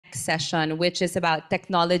session, which is about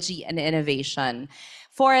technology and innovation.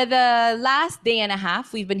 For the last day and a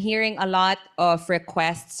half, we've been hearing a lot of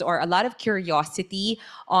requests or a lot of curiosity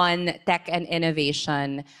on tech and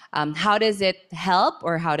innovation. How does it help,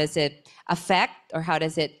 or how does it affect, or how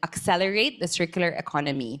does it accelerate the circular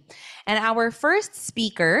economy? And our first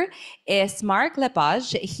speaker is Mark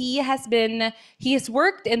Lepage. He has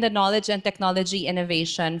worked in the knowledge and technology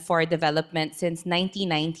innovation for development since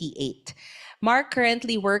 1998. Mark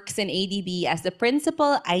currently works in ADB as the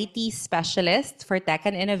principal IT specialist for tech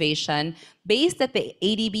and innovation based at the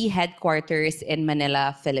ADB headquarters in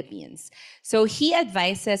Manila, Philippines. So he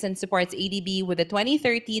advises and supports ADB with the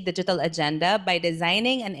 2030 digital agenda by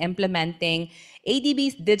designing and implementing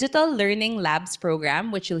ADB's Digital Learning Labs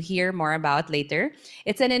program, which you'll hear more about later.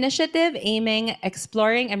 It's an initiative aiming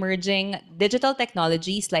exploring emerging digital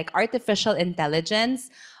technologies like artificial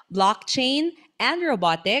intelligence, blockchain, and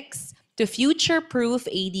robotics to future-proof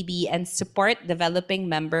ADB and support developing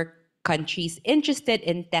member countries interested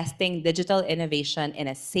in testing digital innovation in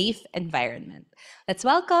a safe environment. Let's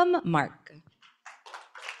welcome Mark.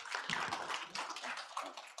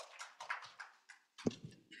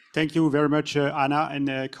 Thank you very much, Anna,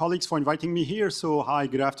 and colleagues for inviting me here. So hi,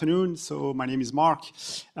 good afternoon. So my name is Mark.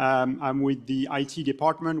 I'm with the IT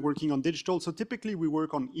department working on digital. So typically we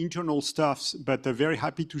work on internal stuff, but very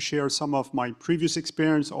happy to share some of my previous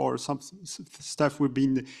experience or some stuff we've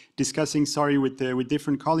been discussing, with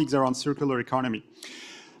different colleagues around circular economy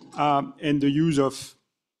and the use of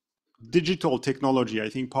digital technology. I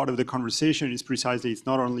think part of the conversation is precisely, it's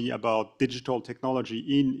not only about digital technology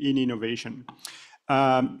in innovation.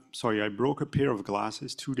 Sorry, I broke a pair of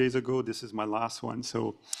glasses 2 days ago. This is my last one,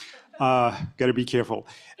 so gotta be careful.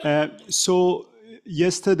 So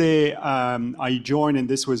yesterday I joined, and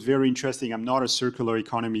this was very interesting. I'm not a circular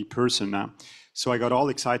economy person now, so I got all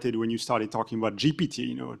excited when you started talking about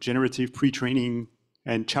GPT, generative pre-training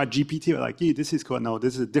and chat GPT. Like, hey, this is cool. No,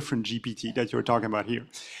 this is a different GPT that you're talking about here.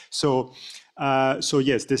 So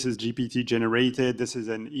yes, this is GPT generated. This is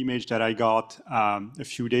an image that I got a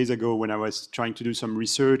few days ago when I was trying to do some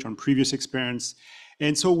research on previous experience.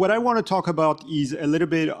 And so what I want to talk about is a little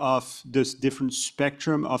bit of this different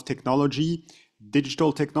spectrum of technology,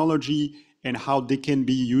 digital technology, and how they can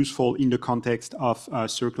be useful in the context of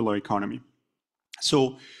circular economy.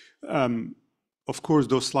 So of course,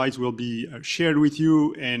 those slides will be shared with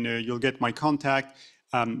you, and you'll get my contact.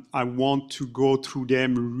 I want to go through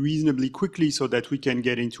them reasonably quickly so that we can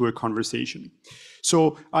get into a conversation.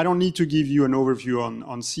 So I don't need to give you an overview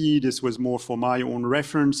on CE. This was more for my own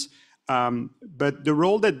reference. But the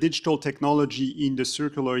role that digital technology in the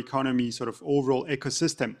circular economy sort of overall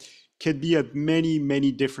ecosystem can be at many,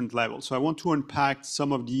 many different levels. So I want to unpack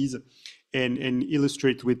some of these and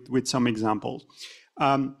illustrate with some examples.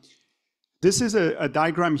 This is a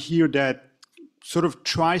diagram here that sort of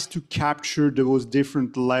tries to capture those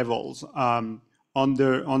different levels. On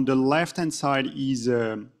the left-hand side is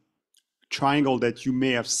a triangle that you may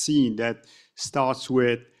have seen that starts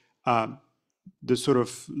with the sort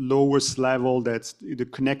of lowest level, that's the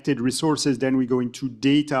connected resources. Then we go into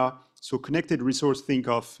data. So connected resource, think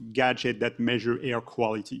of gadget that measure air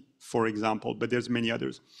quality, for example, but there's many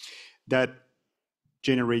others that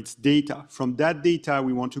generates data. From that data,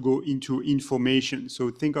 we want to go into information. So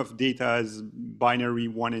think of data as binary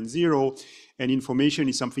 1 and 0, and information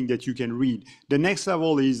is something that you can read. The next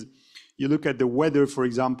level is you look at the weather, for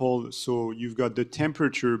example. So you've got the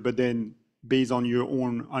temperature, but then based on your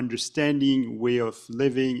own understanding, way of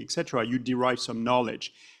living, etc., you derive some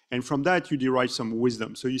knowledge. And from that, you derive some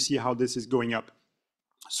wisdom. So you see how this is going up.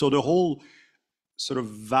 So the whole sort of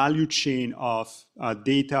value chain of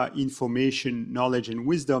data, information, knowledge, and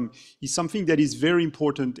wisdom is something that is very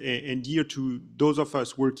important and dear to those of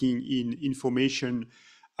us working in information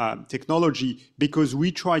technology, because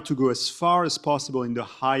we try to go as far as possible in the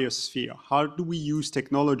higher sphere. How do we use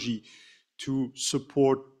technology to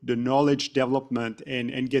support the knowledge development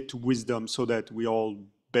and get to wisdom so that we all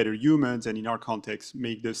better humans, and in our context,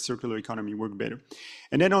 make the circular economy work better.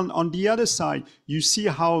 And then on the other side, you see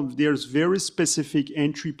how there's very specific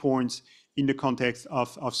entry points in the context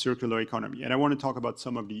of circular economy. And I want to talk about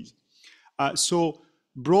some of these. So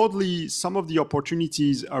broadly, some of the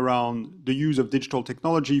opportunities around the use of digital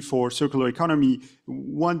technology for circular economy,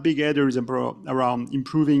 one big header is around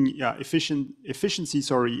improving efficiency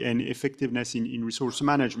and effectiveness in resource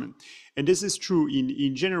management. And this is true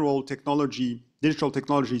in general technology. Digital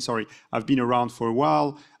technology, I've been around for a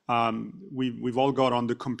while. We've all got on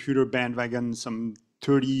the computer bandwagon some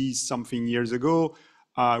 30-something years ago.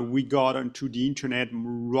 We got onto the internet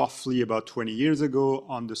roughly about 20 years ago,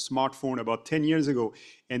 on the smartphone about 10 years ago.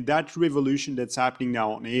 And that revolution that's happening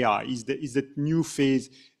now on AI is the new phase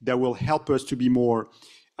that will help us to be more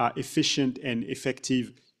efficient and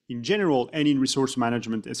effective in general and in resource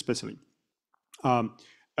management especially.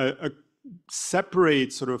 A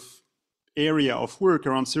separate sort of area of work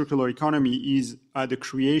around circular economy is the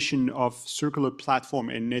creation of circular platform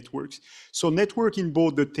and networks. So network in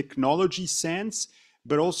both the technology sense,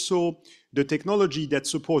 but also the technology that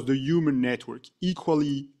supports the human network,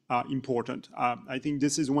 equally important. I think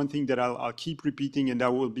this is one thing that I'll keep repeating, and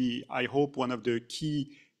that will be, I hope, one of the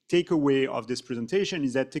key takeaway of this presentation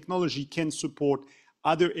is that technology can support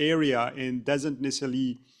other area and doesn't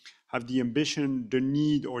necessarily have the ambition, the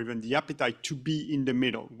need, or even the appetite to be in the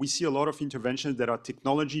middle. We see a lot of interventions that are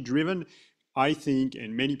technology driven. I think,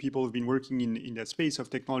 and many people have been working in that space of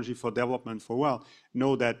technology for development for a while,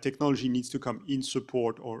 know that technology needs to come in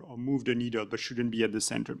support or move the needle, but shouldn't be at the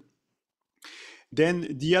center. Then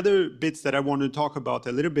the other bits that I want to talk about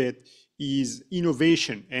a little bit is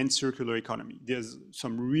innovation and circular economy. There's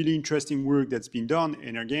some really interesting work that's been done.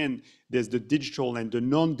 And again, there's the digital and the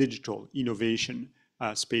non-digital innovation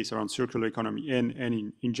space around circular economy and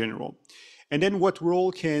in general. And then what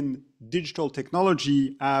role can digital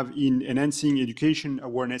technology have in enhancing education,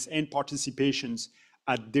 awareness, and participations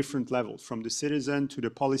at different levels, from the citizen to the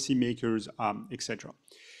policymakers, etc.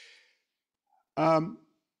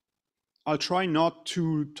 I'll try not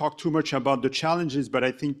to talk too much about the challenges, but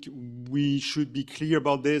I think we should be clear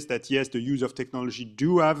about this, that yes, the use of technology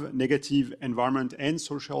do have negative environment and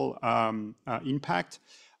social impact.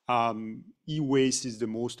 E-waste is the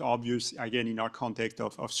most obvious, again, in our context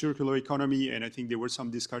of circular economy. And I think there were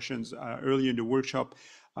some discussions earlier in the workshop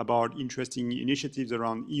about interesting initiatives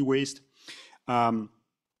around e-waste.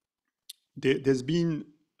 There's been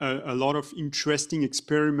a lot of interesting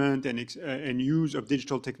experiment and use of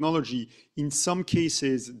digital technology. In some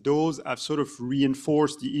cases, those have sort of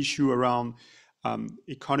reinforced the issue around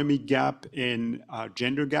economic gap and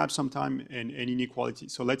gender gap sometimes and inequality.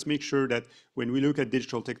 So let's make sure that when we look at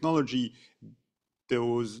digital technology,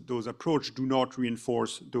 those approaches do not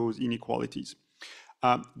reinforce those inequalities.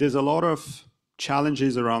 There's a lot of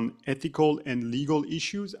challenges around ethical and legal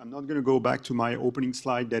issues. I'm not going to go back to my opening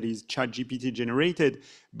slide that is ChatGPT generated,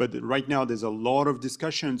 but right now there's a lot of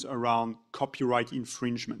discussions around copyright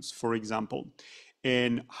infringements, for example.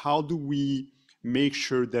 And how do we make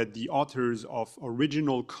sure that the authors of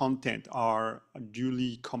original content are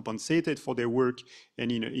duly compensated for their work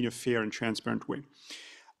and in a fair and transparent way.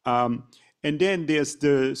 And then there's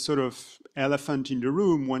the sort of elephant in the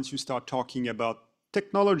room once you start talking about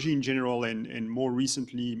technology in general and more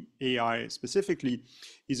recently AI specifically,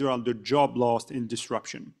 is around the job loss and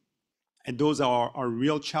disruption. And those are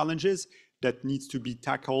real challenges that needs to be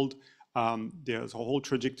tackled. There's a whole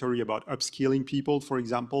trajectory about upskilling people, for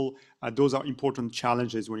example. Those are important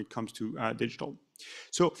challenges when it comes to digital.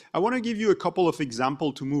 So I want to give you a couple of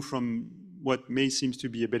examples to move from what may seem to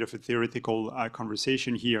be a bit of a theoretical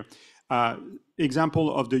conversation here.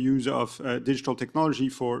 Example of the use of digital technology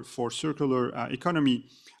for circular economy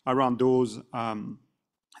around those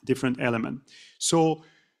different elements. So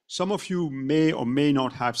some of you may or may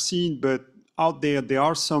not have seen, but out there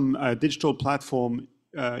are some digital platform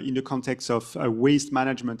in the context of waste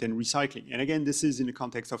management and recycling. And again, this is in the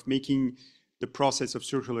context of making the process of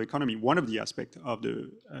circular economy, one of the aspects of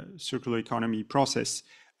the circular economy process,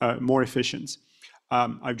 more efficient.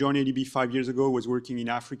 I've joined ADB 5 years ago, was working in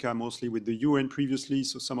Africa, mostly with the UN previously,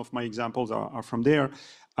 so some of my examples are from there.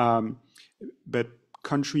 But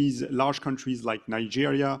large countries like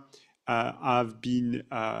Nigeria have been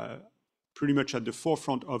pretty much at the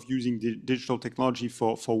forefront of using digital technology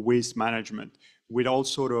for waste management, with all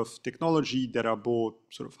sort of technology that are both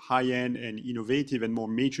sort of high-end and innovative and more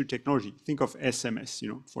mature technology. Think of SMS,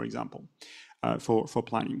 for example, for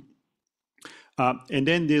planning. And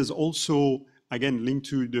then there's also, again, linked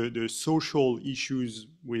to the social issues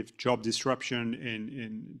with job disruption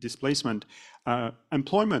and displacement,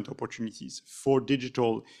 employment opportunities for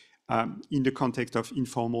digital in the context of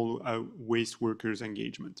informal waste workers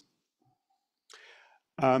engagement.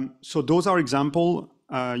 So those are examples.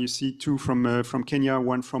 You see two from Kenya,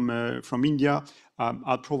 one from India.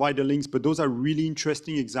 I'll provide the links, but those are really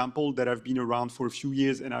interesting examples that have been around for a few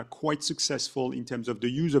years and are quite successful in terms of the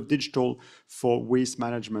use of digital for waste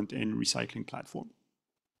management and recycling platform.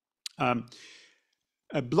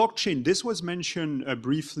 Blockchain, this was mentioned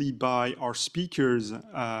briefly by our speakers.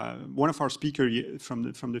 One of our speakers from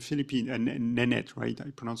the Philippines, Nenet, right?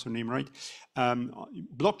 I pronounce her name right.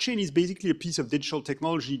 Blockchain is basically a piece of digital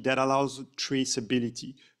technology that allows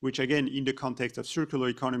traceability, which again, in the context of circular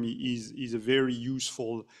economy, is a very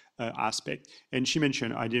useful aspect. And she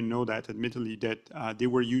mentioned, I didn't know that, admittedly, that they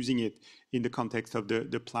were using it in the context of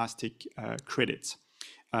the plastic credits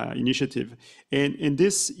initiative. And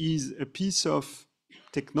this is a piece of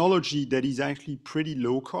technology that is actually pretty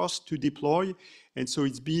low cost to deploy. And so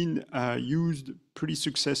it's been used pretty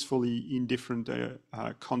successfully in different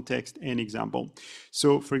contexts and example.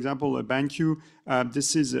 So for example, BanQ,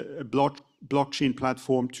 this is a blockchain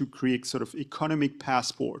platform to create sort of economic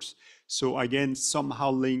passports. So again,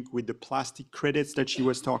 somehow linked with the plastic credits that she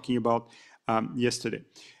was talking about yesterday.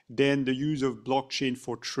 Then the use of blockchain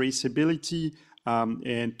for traceability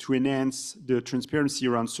and to enhance the transparency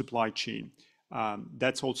around supply chain.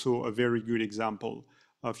 That's also a very good example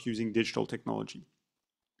of using digital technology.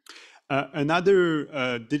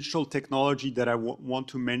 Another digital technology that I want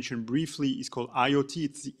to mention briefly is called IoT.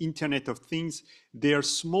 It's the Internet of Things. They are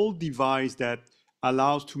small devices that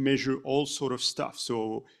allows to measure all sort of stuff.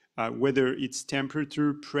 So whether it's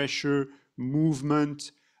temperature, pressure,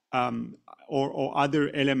 movement, or other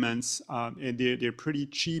elements, and they're pretty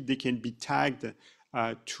cheap. They can be tagged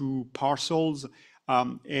to parcels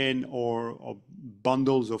and or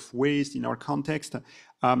bundles of waste in our context.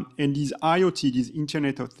 And these IoT, these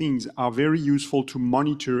Internet of Things, are very useful to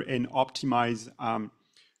monitor and optimize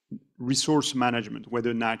resource management,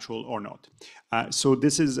 whether natural or not. So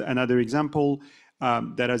this is another example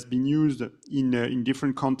that has been used in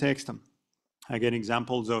different contexts. Again,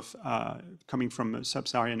 examples of coming from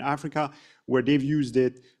sub-Saharan Africa, where they've used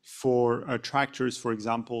it for tractors, for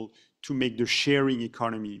example, to make the sharing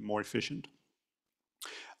economy more efficient.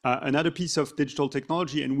 Another piece of digital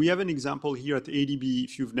technology, and we have an example here at ADB,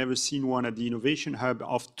 if you've never seen one at the Innovation Hub,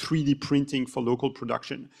 of 3D printing for local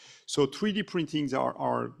production. So 3D printings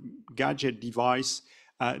are gadget device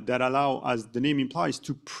that allow, as the name implies,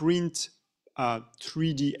 to print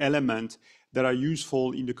 3D element that are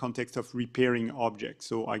useful in the context of repairing objects.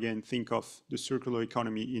 So again, think of the circular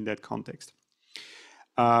economy in that context.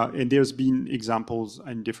 And there's been examples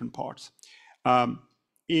in different parts.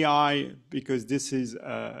 AI, because this is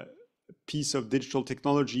a piece of digital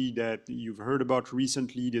technology that you've heard about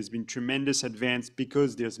recently. There's been tremendous advance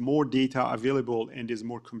because there's more data available and there's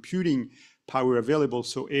more computing power available.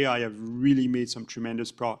 So AI have really made some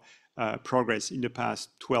tremendous progress in the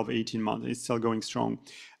past 12, 18 months. It's still going strong.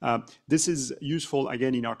 This is useful,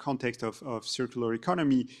 again, in our context of circular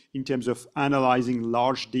economy in terms of analyzing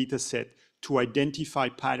large data set to identify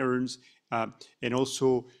patterns and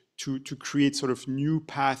also to create sort of new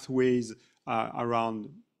pathways around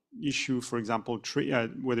issue, for example,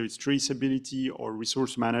 whether it's traceability or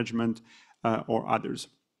resource management or others.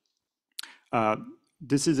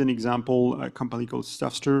 This is an example, a company called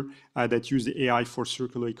Stuffster that use the AI for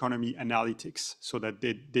circular economy analytics so that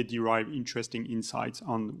they derive interesting insights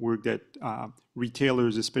on work that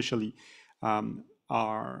retailers especially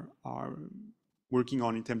are working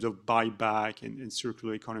on in terms of buyback and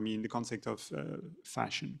circular economy in the context of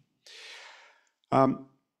fashion.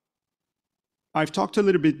 I've talked a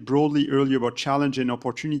little bit broadly earlier about challenge and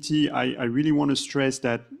opportunity. I really want to stress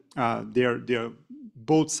that they're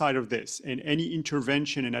both sides of this, and any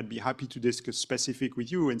intervention, and I'd be happy to discuss specific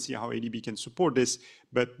with you and see how ADB can support this,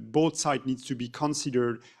 but both sides needs to be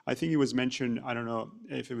considered. I think it was mentioned, I don't know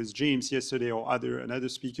if it was James yesterday or another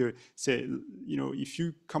speaker said, you know, if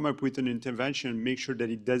you come up with an intervention, make sure that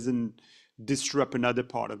it doesn't disrupt another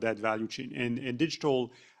part of that value chain. And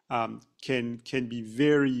digital can be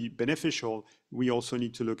very beneficial. We also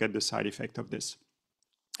need to look at the side effect of this.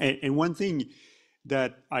 And one thing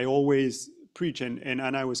that I always preach, and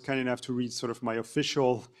Anna was kind enough to read sort of my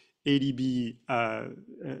official ADB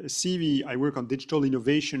CV. I work on digital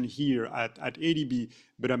innovation here at ADB,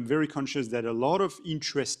 but I'm very conscious that a lot of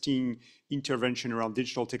interesting intervention around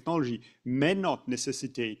digital technology may not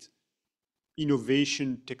necessitate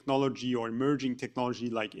innovation technology or emerging technology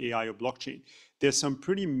like AI or blockchain. There's some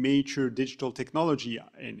pretty major digital technology,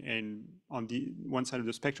 and on the one side of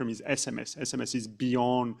the spectrum is SMS. SMS is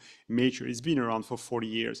beyond mature. It's been around for 40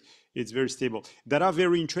 years. It's very stable. That are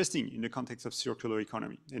very interesting in the context of circular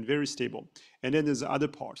economy and very stable. And then there's other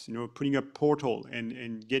parts, you know, putting a portal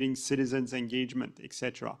and getting citizens engagement,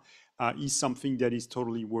 etc. Is something that is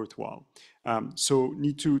totally worthwhile. So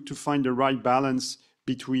need to find the right balance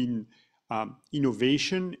between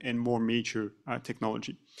innovation and more major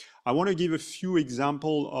technology. I want to give a few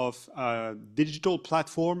examples of digital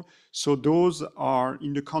platform. So those are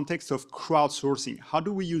in the context of crowdsourcing. How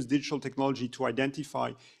do we use digital technology to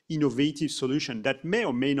identify innovative solutions that may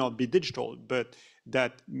or may not be digital, but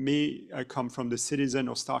that may come from the citizen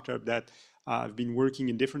or startup that have been working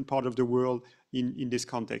in different parts of the world in this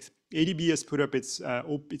context. ADB has put up it's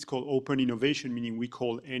called Open Innovation, meaning we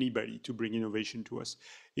call anybody to bring innovation to us.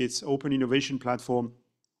 It's open innovation platform.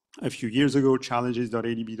 A few years ago,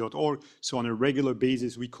 challenges.adb.org. So on a regular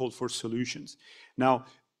basis, we call for solutions. Now,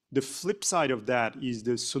 the flip side of that is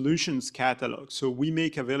the solutions catalog. So we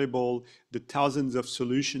make available the thousands of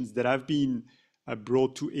solutions that have been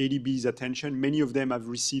brought to ADB's attention. Many of them have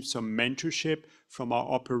received some mentorship from our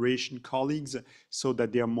operation colleagues so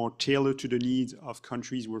that they are more tailored to the needs of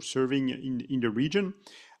countries we're serving in the region.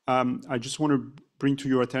 I just want to bring to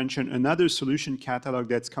your attention another solution catalog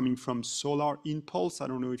that's coming from Solar Impulse. I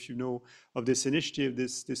don't know if you know of this initiative,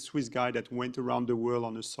 this Swiss guy that went around the world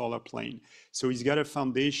on a solar plane. So he's got a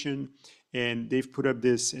foundation and they've put up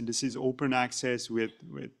this, and this is open access with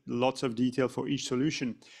lots of detail for each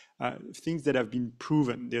solution. Things that have been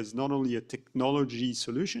proven. There's not only a technology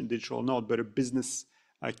solution, digital or not, but a business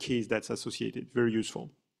case that's associated, very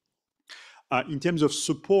useful. In terms of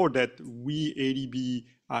support that we, ADB,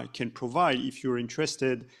 can provide, if you're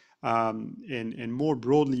interested, and more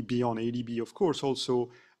broadly beyond ADB, of course,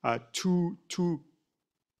 also two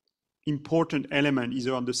important element is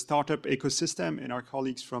on the startup ecosystem, and our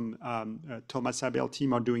colleagues from Thomas Abel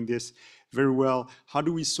team are doing this very well. How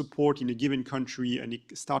do we support in a given country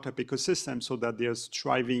a startup ecosystem so that there's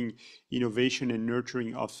thriving innovation and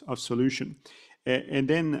nurturing of solution? And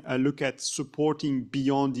then look at supporting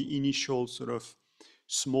beyond the initial sort of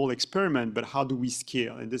small experiment, but how do we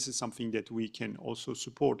scale? And this is something that we can also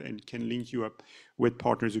support and can link you up with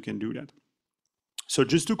partners who can do that. So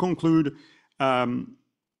just to conclude, there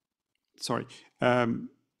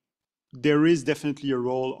is definitely a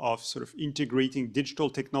role of sort of integrating digital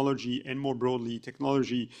technology and more broadly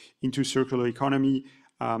technology into circular economy.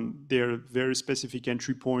 There are very specific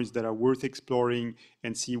entry points that are worth exploring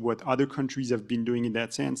and see what other countries have been doing in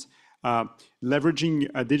that sense. Leveraging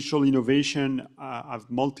digital innovation have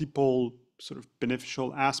multiple sort of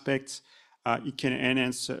beneficial aspects. It can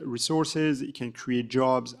enhance resources, it can create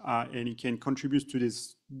jobs, and it can contribute to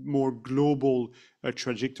this more global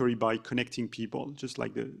trajectory by connecting people, just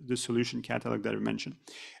like the solution catalog that I mentioned.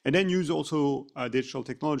 And then use also digital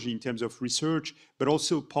technology in terms of research, but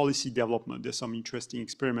also policy development. There's some interesting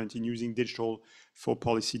experiment in using digital for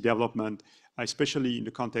policy development, especially in the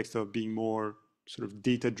context of being more sort of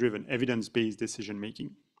data-driven, evidence-based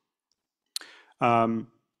decision-making.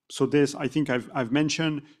 So this, I think I've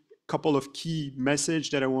mentioned couple of key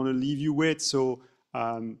messages that I want to leave you with. So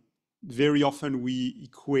very often we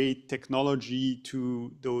equate technology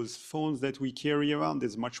to those phones that we carry around.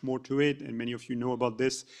 There's much more to it, and many of you know about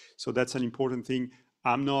this. So that's an important thing.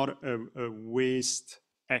 I'm not a waste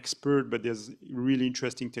expert, but there's really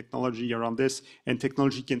interesting technology around this, and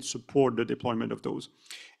technology can support the deployment of those.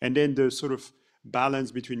 And then the sort of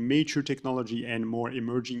balance between mature technology and more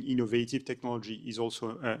emerging innovative technology is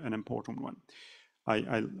also an important one.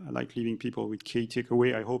 I like leaving people with key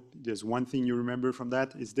takeaway. I hope there's one thing you remember from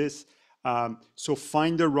that is this. So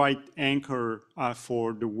find the right anchor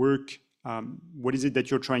for the work. What is it that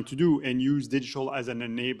you're trying to do? And use digital as an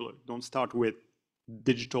enabler. Don't start with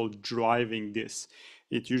digital driving this.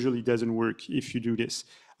 It usually doesn't work if you do this.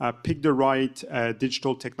 Pick the right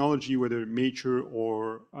digital technology, whether mature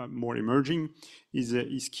or more emerging,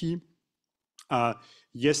 is key.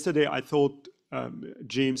 Yesterday, I thought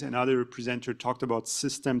James and other presenters talked about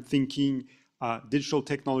system thinking. Digital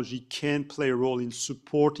technology can play a role in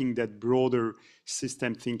supporting that broader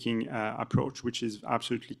system thinking approach, which is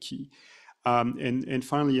absolutely key. And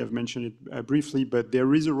finally, I've mentioned it briefly, but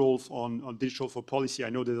there is a role on digital for policy. I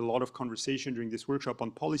know there's a lot of conversation during this workshop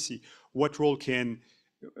on policy. What role can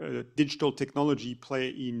digital technology play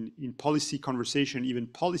in policy conversation, even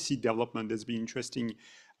policy development? There's been interesting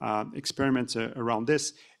experiments around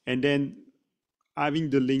this. And then having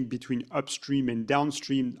the link between upstream and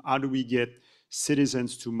downstream, how do we get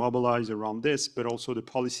citizens to mobilize around this, but also the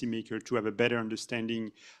policymaker to have a better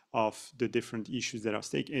understanding of the different issues that are at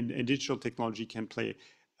stake. And digital technology can play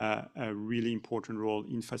a really important role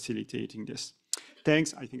in facilitating this.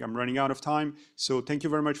 Thanks. I think I'm running out of time. So thank you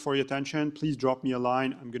very much for your attention. Please drop me a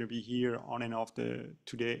line. I'm going to be here on and off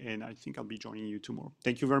today, and I think I'll be joining you tomorrow.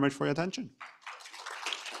 Thank you very much for your attention.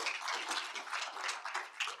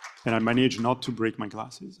 And I managed not to break my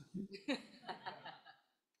glasses.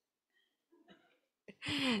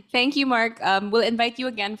 Thank you, Mark. We'll invite you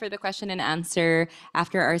again for the question and answer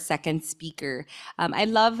after our second speaker. I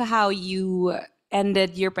love how you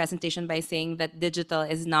ended your presentation by saying that digital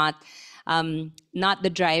is not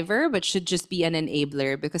the driver, but should just be an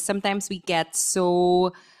enabler. Because sometimes we get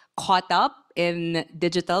so caught up in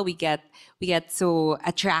digital, we get so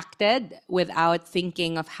attracted without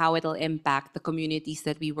thinking of how it'll impact the communities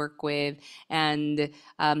that we work with. And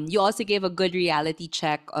you also gave a good reality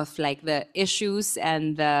check of like the issues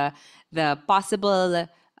and the possible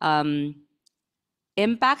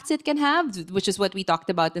impacts it can have, which is what we talked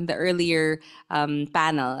about in the earlier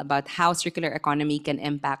panel about how circular economy can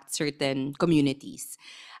impact certain communities.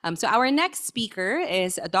 So our next speaker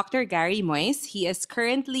is Dr. Gary Moyes. He is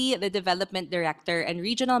currently the Development Director and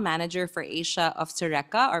Regional Manager for Asia of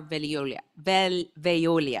Sureka or Veolia.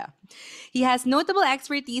 He has notable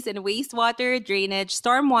expertise in wastewater, drainage,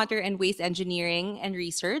 stormwater, and waste engineering and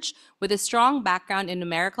research with a strong background in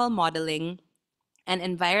numerical modeling and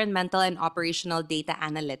environmental and operational data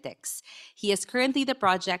analytics. He is currently the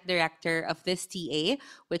project director of this TA,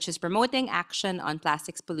 which is promoting action on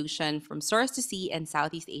plastics pollution from source to sea in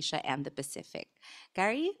Southeast Asia and the Pacific.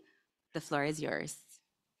 Gary, the floor is yours.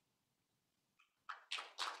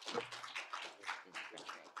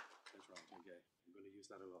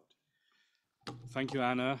 Thank you,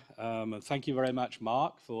 Anna. And thank you very much,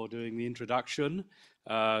 Mark, for doing the introduction.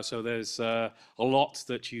 So there's a lot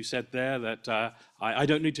that you said there that I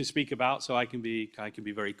don't need to speak about, so I can be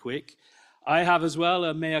very quick. I have as well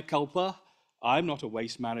a mea culpa. I'm not a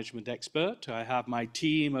waste management expert. I have my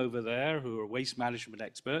team over there who are waste management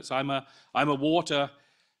experts. I'm a water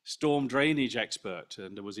storm drainage expert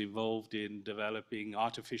and was involved in developing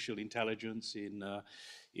artificial intelligence in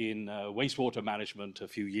wastewater management a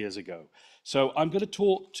few years ago. So I'm going to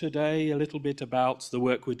talk today a little bit about the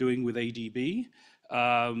work we're doing with ADB,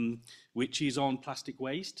 which is on plastic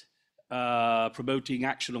waste, promoting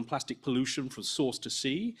action on plastic pollution from source to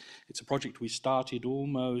sea. It's a project we started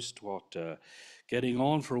getting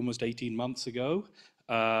on for almost 18 months ago.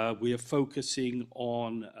 We are focusing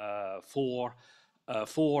on four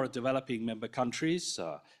developing member countries,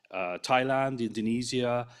 Thailand,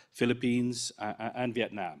 Indonesia, Philippines, and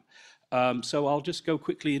Viet Nam. So I'll just go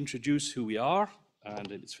quickly introduce who we are,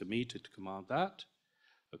 and it's for me to command that.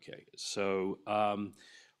 Okay, so,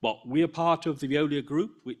 well, we are part of the Veolia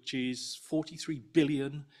Group, which is 43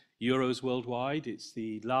 billion euros worldwide. It's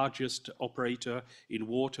the largest operator in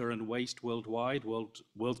water and waste worldwide, world's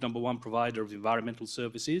 #1 provider of environmental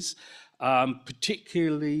services,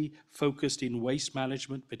 particularly focused in waste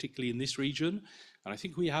management, particularly in this region. And I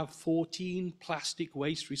think we have 14 plastic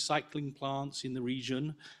waste recycling plants in the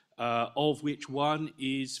region, of which one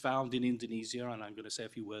is found in Indonesia, and I'm going to say a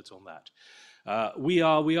few words on that. We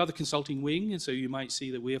are the consulting wing, and so you might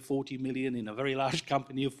see that we are 40 million in a very large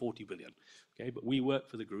company of 40 billion. Okay, but we work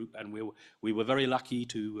for the group, and we were very lucky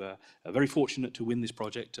very fortunate to win this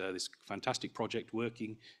project, this fantastic project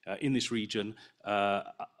working in this region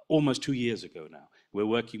almost 2 years ago now. We're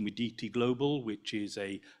working with DT Global, which is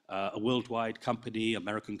a worldwide company,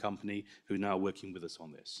 American company, who are now working with us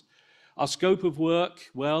on this. Our scope of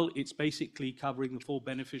work, well, it's basically covering the 4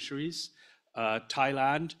 beneficiaries.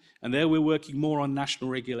 Thailand, and there we're working more on national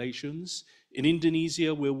regulations. In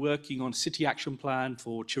Indonesia, we're working on city action plan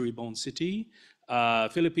for Cirebon city.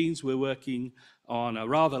 Philippines, we're working on a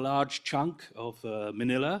rather large chunk of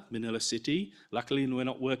Manila city. Luckily, we're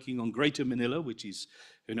not working on Greater Manila, which is,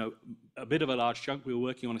 a bit of a large chunk. We're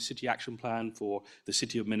working on a city action plan for the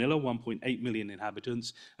city of Manila, 1.8 million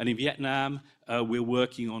inhabitants. And in Vietnam, we're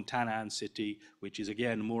working on Tan An city, which is,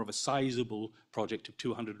 again, more of a sizable project of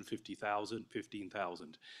 250,000,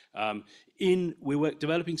 15,000. We were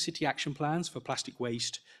developing city action plans for plastic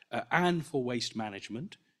waste and for waste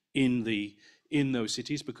management in those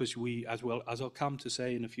cities, because we, as well as I'll come to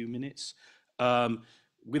say in a few minutes,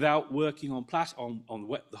 without working on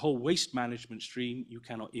the whole waste management stream, you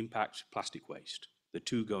cannot impact plastic waste. The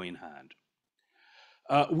two go in hand.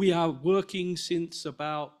 We are working since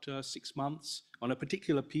about 6 months on a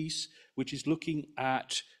particular piece, which is looking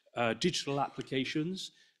at digital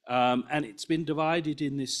applications. And it's been divided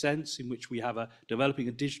in this sense in which we have developing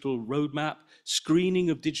a digital roadmap,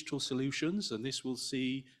 screening of digital solutions, and this will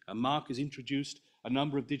see, Mark has introduced a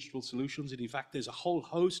number of digital solutions, and in fact there's a whole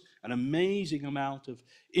host, an amazing amount of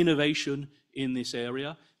innovation in this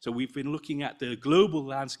area. So we've been looking at the global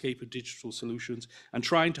landscape of digital solutions and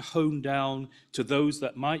trying to hone down to those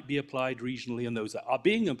that might be applied regionally and those that are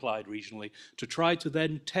being applied regionally, to try to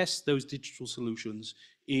then test those digital solutions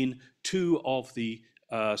in 2 of the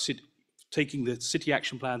taking the city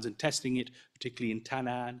action plans and testing it, particularly in Tan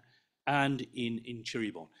An and in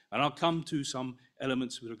Cirebon. And I'll come to some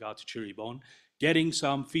elements with regard to Chiribon, getting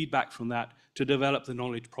some feedback from that to develop the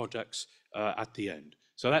knowledge projects at the end.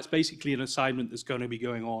 So that's basically an assignment that's going to be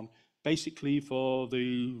going on basically for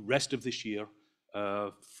the rest of this year,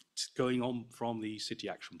 going on from the city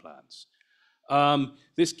action plans.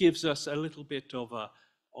 This gives us a little bit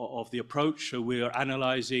of the approach. So we're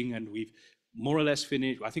analyzing, and we've more or less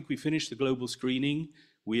finished. I think we finished the global screening.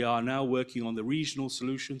 We are now working on the regional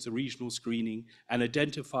solutions, the regional screening, and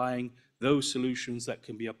identifying those solutions that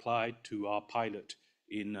can be applied to our pilot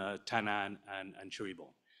in Tainan and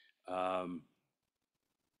Chiribon.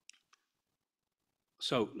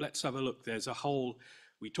 So let's have a look. There's a whole,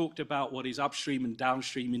 we talked about what is upstream and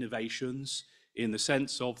downstream innovations in the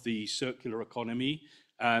sense of the circular economy.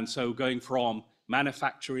 And so going from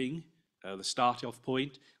manufacturing, the start-off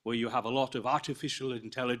point, where you have a lot of artificial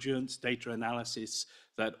intelligence, data analysis,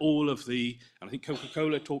 that all of the, and I think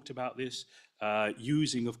Coca-Cola talked about this,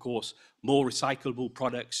 using, of course, more recyclable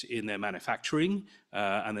products in their manufacturing.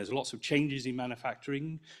 And there's lots of changes in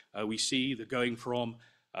manufacturing. We see that going from,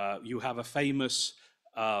 you have a famous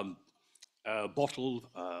bottle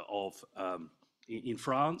in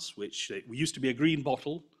France, which used to be a green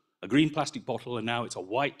bottle, a green plastic bottle, and now it's a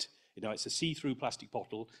white, it's a see-through plastic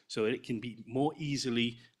bottle, so that it can be more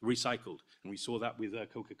easily recycled. And we saw that with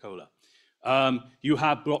Coca-Cola. You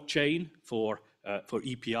have blockchain for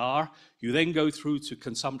EPR. You then go through to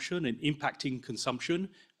consumption and impacting consumption,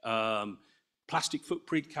 plastic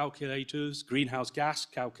footprint calculators, greenhouse gas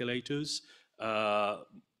calculators,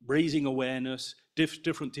 raising awareness,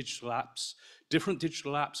 different digital apps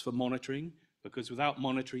for monitoring, because without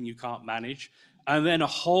monitoring you can't manage, and then a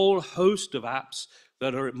whole host of apps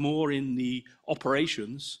that are more in the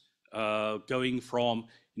operations, going from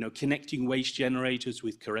connecting waste generators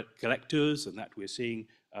with collectors, and that we're seeing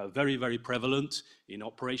very, very prevalent in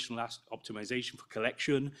operational optimization for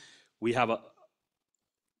collection. We have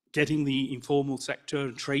getting the informal sector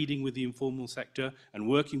and trading with the informal sector and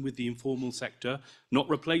working with the informal sector, not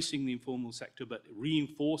replacing the informal sector, but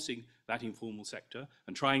reinforcing that informal sector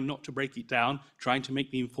and trying not to break it down, trying to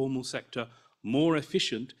make the informal sector more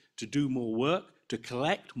efficient to do more work, to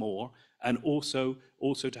collect more, and also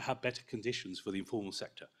to have better conditions for the informal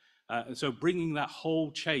sector. And so bringing that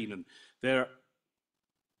whole chain, and they're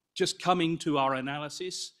just coming to our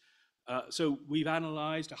analysis. So we've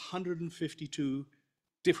analyzed 152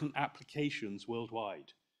 different applications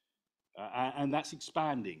worldwide, and that's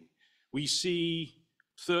expanding. We see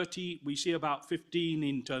about 15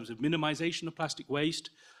 in terms of minimization of plastic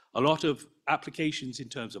waste, a lot of applications in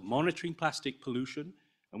terms of monitoring plastic pollution,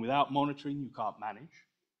 and without monitoring you can't manage,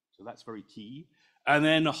 so that's very key. And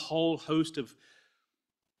then a whole host of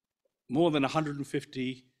more than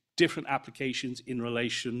 150 different applications in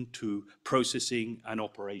relation to processing and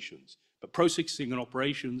operations. But processing and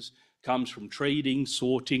operations comes from trading,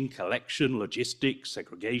 sorting, collection, logistics,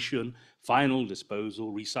 segregation, final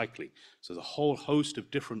disposal, recycling. So the whole host of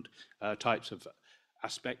different types of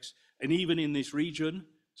aspects. And even in this region,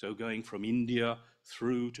 so going from India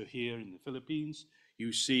through to here in the Philippines,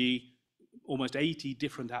 you see almost 80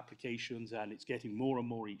 different applications, and it's getting more and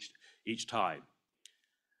more each time.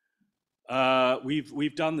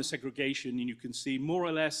 We've done the segregation, and you can see more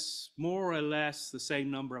or less the same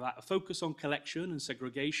number of focus on collection and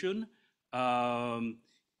segregation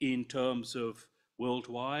in terms of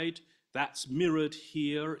worldwide. That's mirrored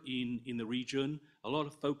here in the region. A lot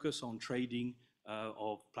of focus on trading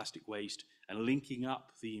of plastic waste and linking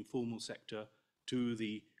up the informal sector to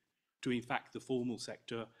in fact the formal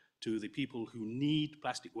sector, to the people who need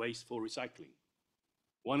plastic waste for recycling.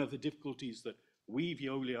 One of the difficulties that we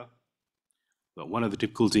Veolia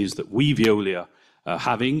are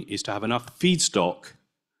having is to have enough feedstock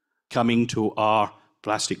coming to our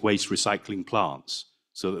plastic waste recycling plants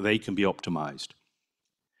so that they can be optimized.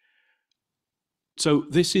 So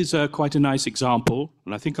this is quite a nice example,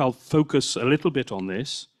 and I think I'll focus a little bit on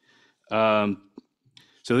this.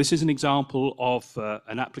 So this is an example of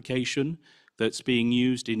an application that's being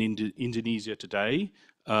used in Indonesia today.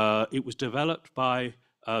 It was developed by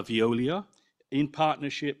Veolia in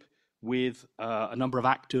partnership with a number of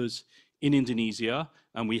actors in Indonesia,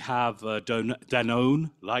 and we have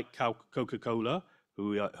Danone, like Coca-Cola,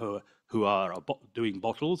 who are doing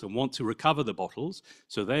bottles and want to recover the bottles.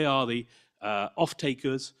 So they are the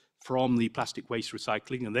off-takers from the plastic waste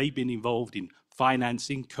recycling, and they've been involved in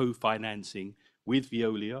financing, co-financing with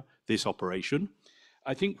Veolia this operation.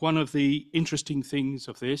 I think one of the interesting things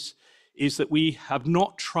of this is that we have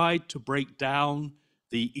not tried to break down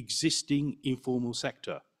the existing informal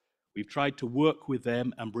sector. We've tried to work with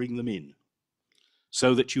them and bring them in,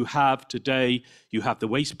 so that you have today, you have the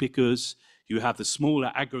waste pickers, you have the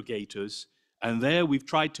smaller aggregators, And there we've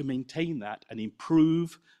tried to maintain that and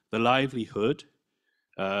improve the livelihood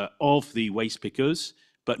of the waste pickers,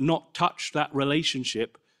 but not touch that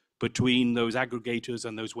relationship between those aggregators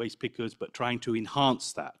and those waste pickers, but trying to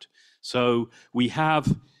enhance that. So we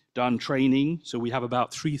have done training. So we have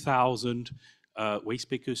about 3,000 waste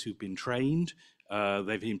pickers who've been trained.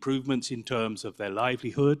 They've improvements in terms of their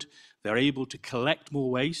livelihood. They're able to collect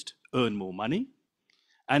more waste, earn more money,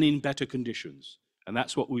 and in better conditions. And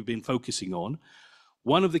that's what we've been focusing on.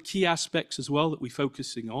 One of the key aspects as well that we're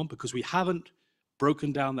focusing on, because we haven't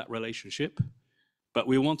broken down that relationship, but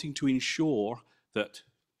we're wanting to ensure that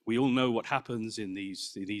we all know what happens in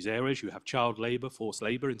these areas. You have child labor, forced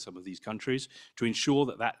labor in some of these countries, to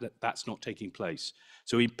ensure that's not taking place.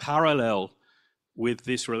 So in parallel with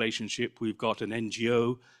this relationship, we've got an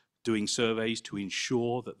NGO doing surveys to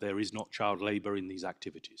ensure that there is not child labor in these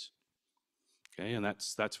activities. Okay, and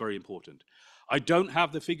that's very important. I don't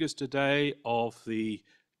have the figures today of the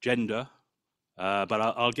gender, but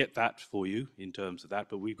I'll get that for you in terms of that.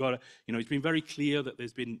 But we've got, it's been very clear that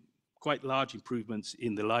there's been quite large improvements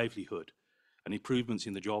in the livelihood and improvements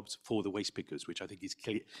in the jobs for the waste pickers, which I think is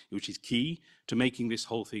key to making this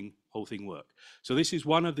whole thing work. So this is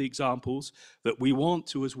one of the examples that we want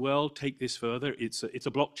to as well take this further. It's a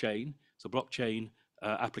blockchain. It's a blockchain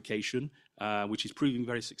application, which is proving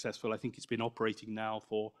very successful. I think it's been operating now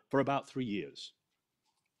for about 3 years.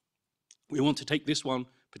 We want to take this one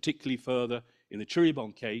particularly further in the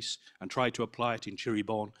Cirebon case and try to apply it in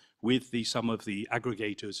Cirebon with some of the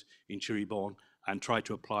aggregators in Cirebon and try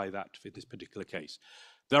to apply that for this particular case.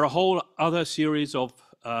 There are a whole other series of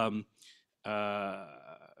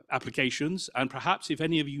applications, and perhaps if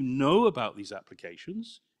any of you know about these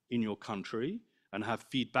applications in your country and have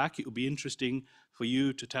feedback, it would be interesting for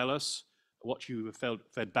you to tell us what you have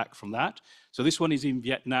fed back from that. So this one is in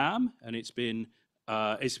Vietnam, and it's been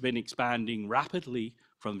expanding rapidly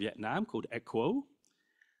from Vietnam, called Equo.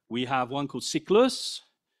 We have one called Cyclus.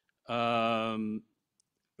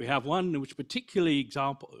 We have one which particular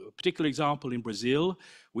example in Brazil.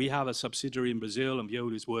 We have a subsidiary in Brazil, and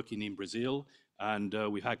Viola is working in Brazil. And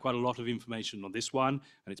we've had quite a lot of information on this one,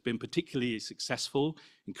 and it's been particularly successful,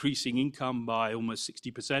 increasing income by almost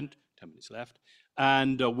 60%, 10 minutes left,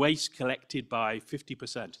 and waste collected by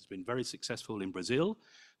 50%. It's been very successful in Brazil.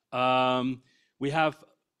 We have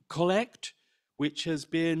Collect, which has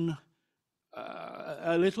been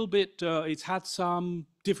a little bit, it's had some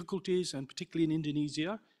difficulties, and particularly in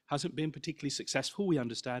Indonesia, hasn't been particularly successful, we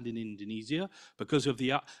understand, in Indonesia, because of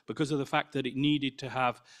the fact that it needed to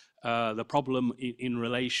have the problem in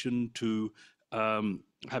relation to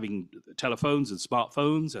having telephones and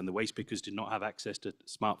smartphones, and the waste pickers did not have access to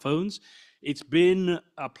smartphones. It's been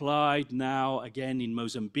applied now again in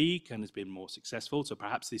Mozambique and has been more successful, so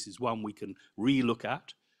perhaps this is one we can re-look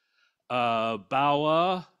at.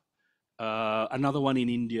 Bauer, another one in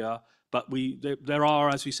India, but there are,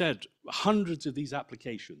 as we said, hundreds of these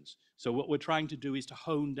applications. So what we're trying to do is to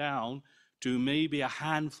hone down to maybe a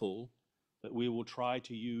handful that we will try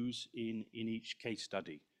to use in each case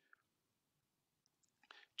study.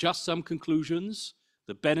 Just some conclusions,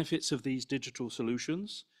 the benefits of these digital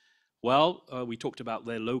solutions. Well, we talked about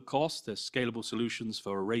their low cost, their scalable solutions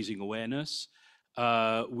for raising awareness.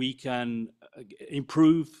 We can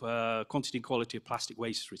improve quantity and quality of plastic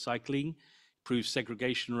waste recycling, improve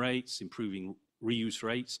segregation rates, improving reuse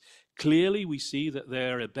rates. Clearly, we see that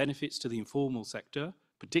there are benefits to the informal sector,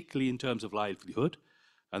 particularly in terms of livelihood.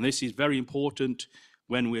 And this is very important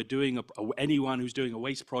when we're doing, anyone who's doing a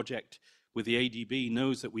waste project with the ADB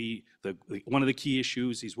knows that one of the key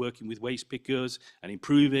issues is working with waste pickers and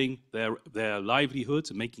improving their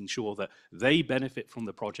livelihoods and making sure that they benefit from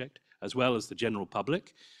the project as well as the general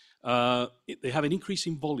public. They have an increase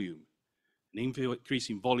in volume. An increase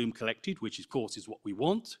in volume collected, which of course is what we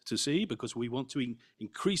want to see, because we want to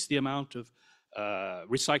increase the amount of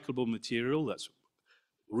recyclable material that's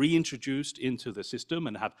reintroduced into the system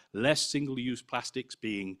and have less single-use plastics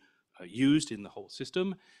being used in the whole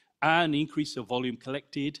system, and increase of volume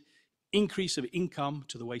collected, increase of income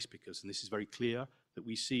to the waste pickers. And this is very clear that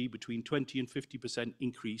we see between 20 and 50%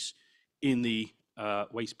 increase in the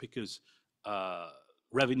waste pickers'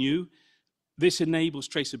 revenue. This enables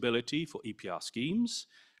traceability for EPR schemes.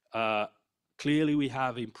 Clearly, we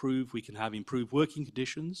can have improved working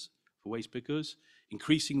conditions for waste pickers,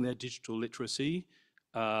 increasing their digital literacy,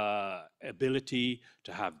 ability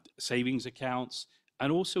to have savings accounts,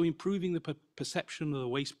 and also improving the perception of the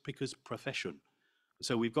waste pickers' profession.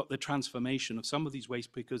 So we've got the transformation of some of these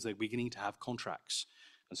waste pickers, they're beginning to have contracts.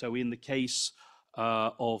 And so in the case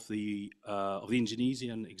of the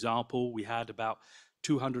Indonesian example, we had about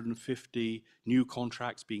 250 new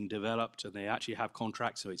contracts being developed, and they actually have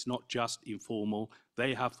contracts, so it's not just informal.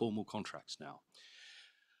 They have formal contracts now.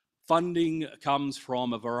 Funding comes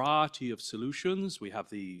from a variety of solutions. We have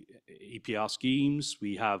the EPR schemes,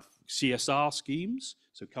 we have CSR schemes,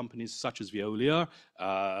 so companies such as Veolia,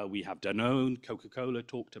 we have Danone, Coca-Cola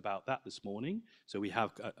talked about that this morning. So we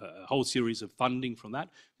have a whole series of funding from that.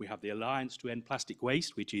 We have the Alliance to End Plastic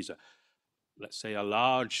Waste, which is, let's say, a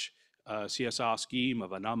large CSR scheme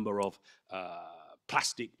of a number of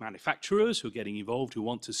plastic manufacturers who are getting involved, who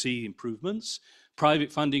want to see improvements.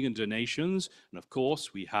 Private funding and donations, and of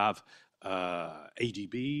course we have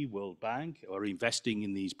ADB, World Bank, are investing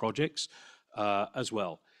in these projects as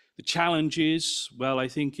well. The challenges, well, I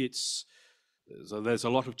think there's a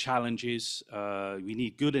lot of challenges. We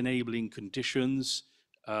need good enabling conditions,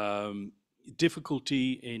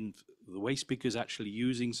 difficulty in the waste pickers actually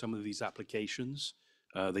using some of these applications.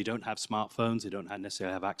 They don't have smartphones, they don't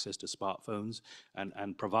necessarily have access to smartphones,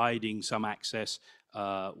 and providing some access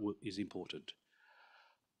is important.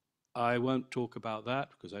 I won't talk about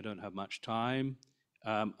that because I don't have much time.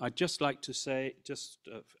 I'd just like to say just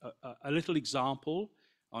a little example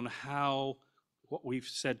on how what we've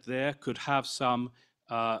said there could have some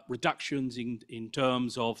reductions in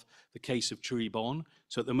terms of the case of Cirebon.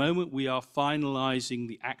 So at the moment we are finalizing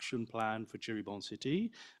the action plan for Cirebon City,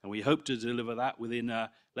 and we hope to deliver that within,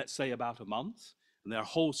 let's say, about a month. And there are a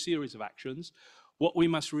whole series of actions. What we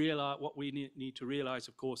must realize, what we need to realize,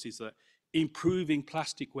 of course, is that improving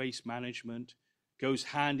plastic waste management goes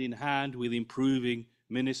hand in hand with improving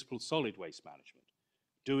municipal solid waste management.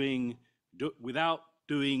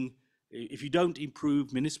 If you don't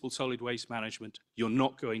improve municipal solid waste management, you're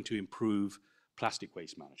not going to improve plastic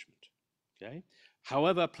waste management. Okay?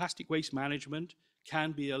 However, plastic waste management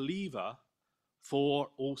can be a lever for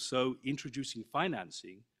also introducing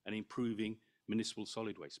financing and improving municipal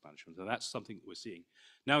solid waste management. And that's something that we're seeing.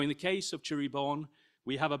 Now, in the case of Cirebon,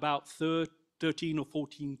 we have about 13 or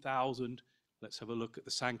 14,000, let's have a look at the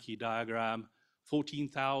Sankey diagram,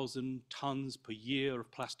 14,000 tons per year of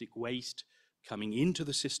plastic waste coming into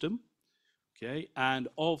the system. Okay, and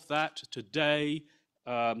of that today,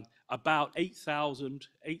 about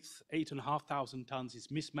 8,500 tons is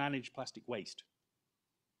mismanaged plastic waste.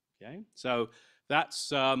 Okay, so that's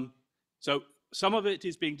so some of it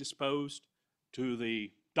is being disposed to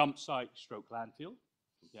the dump site stroke landfill.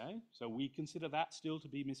 Okay, so we consider that still to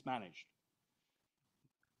be mismanaged.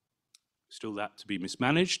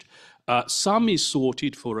 Some is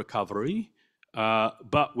sorted for recovery,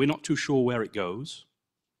 but we're not too sure where it goes.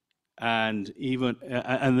 And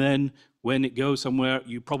then when it goes somewhere,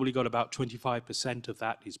 you probably got about 25% of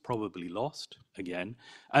that is probably lost again.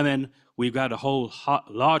 And then we've got a whole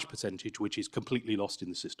large percentage which is completely lost in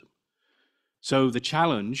the system. So the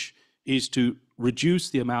challenge is to reduce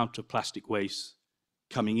the amount of plastic waste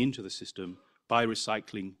coming into the system by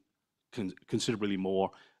recycling considerably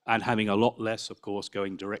more and having a lot less, of course,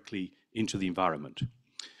 going directly into the environment.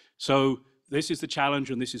 So this is the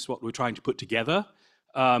challenge, and this is what we're trying to put together.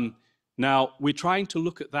 Now, we're trying to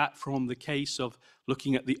look at that from the case of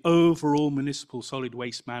looking at the overall municipal solid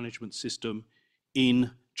waste management system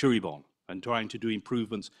in Cirebon and trying to do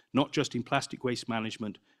improvements, not just in plastic waste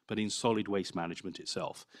management, but in solid waste management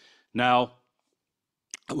itself. Now,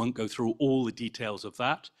 I won't go through all the details of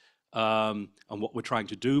that and what we're trying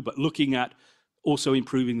to do, but looking at also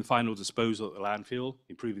improving the final disposal at the landfill,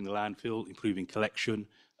 improving collection,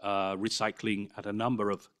 recycling at a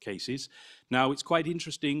number of cases. Now, it's quite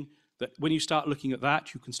interesting that when you start looking at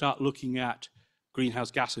that, you can start looking at greenhouse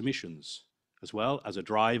gas emissions as well as a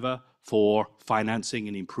driver for financing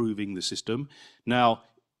and improving the system. Now,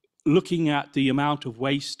 looking at the amount of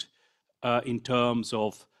waste in terms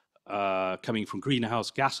of coming from greenhouse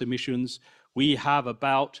gas emissions, we have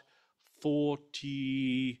about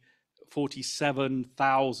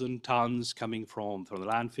 47,000 tons coming from the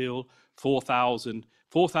landfill, 4,000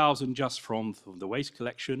 just from the waste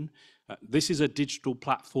collection. This is a digital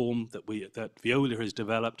platform that Veolia has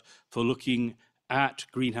developed for looking at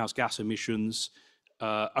greenhouse gas emissions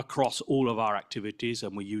across all of our activities,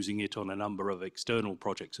 and we're using it on a number of external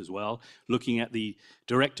projects as well, looking at the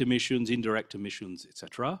direct emissions, indirect emissions,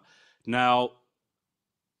 etc. Now,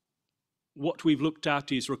 what we've looked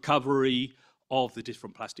at is recovery of the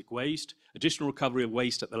different plastic waste, additional recovery of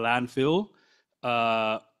waste at the landfill,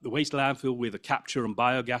 the waste landfill with a capture and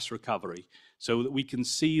biogas recovery, so that we can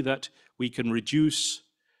see that we can reduce,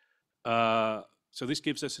 so this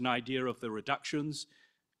gives us an idea of the reductions.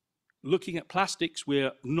 Looking at plastics,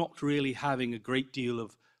 we're not really having a great deal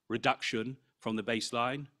of reduction from the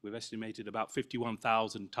baseline. We've estimated about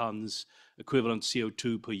 51,000 tons equivalent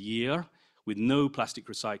CO2 per year. with no plastic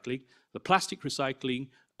recycling. The plastic recycling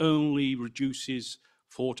only reduces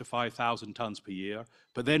 4,000 to 5,000 tons per year,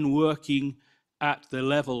 but then working at the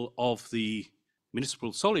level of the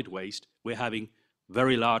municipal solid waste, we're having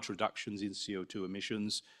very large reductions in CO2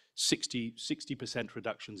 emissions, 60%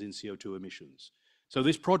 reductions in CO2 emissions. So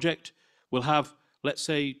this project will have, let's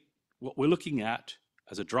say, what we're looking at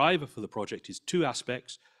as a driver for the project is two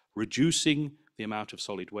aspects: reducing the amount of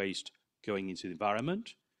solid waste going into the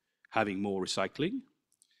environment, having more recycling,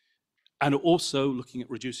 and also looking at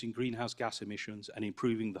reducing greenhouse gas emissions and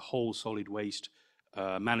improving the whole solid waste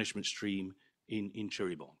management stream in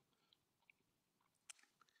Cirebon.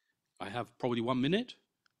 I have probably 1 minute.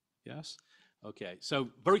 Yes? Okay, so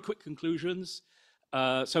very quick conclusions.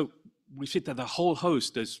 So we see that the whole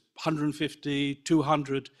host, there's 150,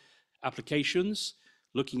 200 applications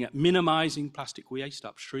looking at minimizing plastic waste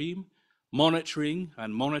upstream, monitoring,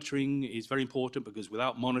 and monitoring is very important because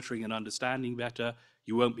without monitoring and understanding better,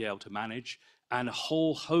 you won't be able to manage, and a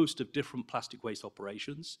whole host of different plastic waste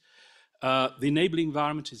operations. The enabling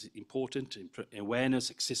environment is important,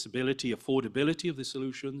 awareness, accessibility, affordability of the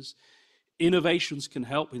solutions. Innovations can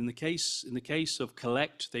help. In the case of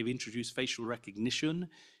Collect, they've introduced facial recognition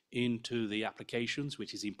into the applications,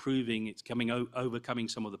 which is improving, it's overcoming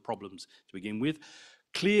some of the problems to begin with.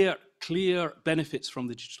 Clear benefits from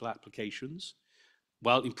the digital applications,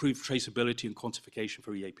 while improved traceability and quantification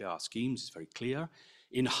for EAPR schemes is very clear.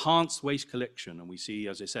 Enhanced waste collection, and we see,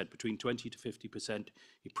 as I said, between 20 to 50%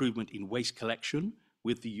 improvement in waste collection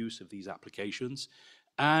with the use of these applications.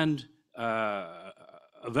 And a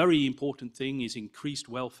very important thing is increased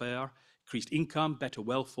welfare, increased income, better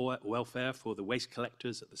welfare for the waste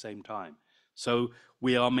collectors at the same time. So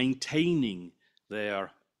we are maintaining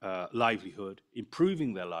their livelihood,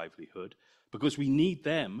 improving their livelihood, because we need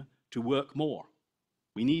them to work more.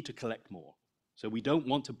 We need to collect more. So we don't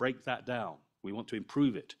want to break that down. We want to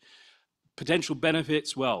improve it. Potential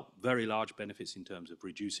benefits, well, very large benefits in terms of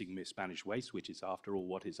reducing mismanaged waste, which is after all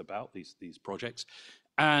what it's about, these projects.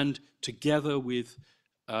 And together with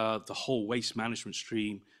the whole waste management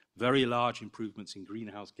stream, very large improvements in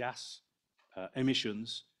greenhouse gas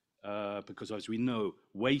emissions, because as we know,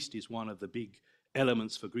 waste is one of the big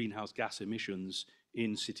elements for greenhouse gas emissions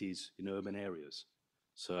in cities, in urban areas.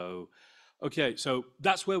 So, okay, so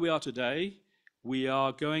that's where we are today. We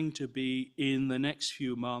are going to be, in the next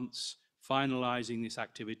few months, finalizing this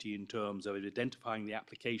activity in terms of identifying the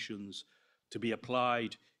applications to be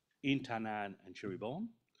applied in Thailand and Cirebon,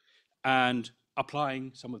 and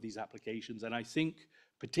applying some of these applications. And I think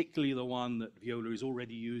particularly the one that Viola is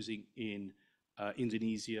already using in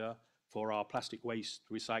Indonesia for our plastic waste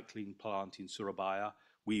recycling plant in Surabaya,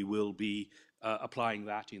 we will be applying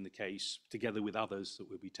that in the case, together with others that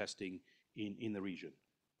we'll be testing in the region.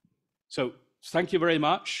 So thank you very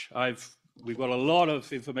much. We've got a lot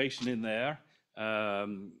of information in there, a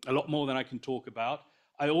lot more than I can talk about.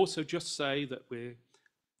 I also just say that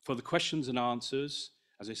for the questions and answers,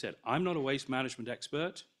 as I said, I'm not a waste management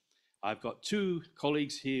expert. I've got two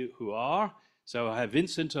colleagues here who are. So I have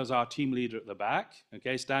Vincent as our team leader at the back.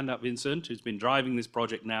 Okay, stand up, Vincent, who's been driving this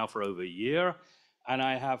project now for over a year. And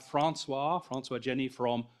I have Francois Jenny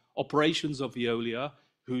from operations of Veolia,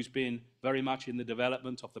 who's been very much in the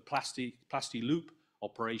development of the Plasti Loop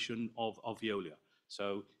operation of Veolia.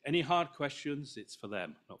 So any hard questions, it's for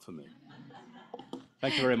them, not for me.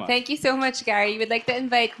 Thank you very much. Thank you so much, Gary. We'd like to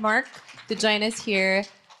invite Mark to join us here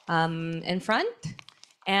in front.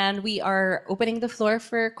 And we are opening the floor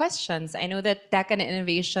for questions. I know that tech and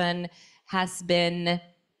innovation has been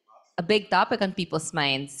a big topic on people's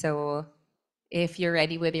minds. So if you're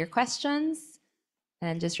ready with your questions,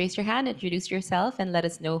 then just raise your hand, introduce yourself, and let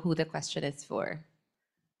us know who the question is for.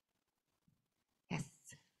 Yes.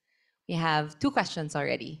 We have 2 questions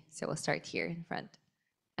already. So we'll start here in front.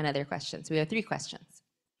 Another question. So we have 3 questions.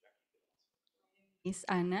 Is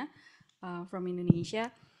Anna from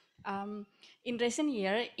Indonesia. In recent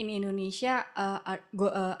years, in Indonesia are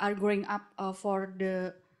growing up for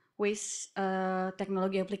the waste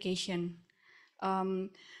technology application.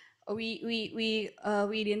 We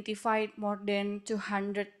identified more than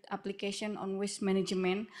 200 applications on waste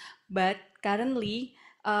management, but currently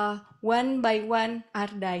one by one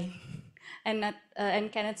are dying and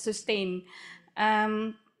cannot sustain.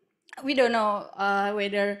 We don't know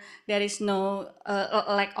whether there is no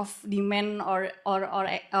lack of demand or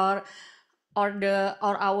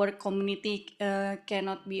our community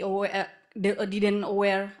cannot be aware, didn't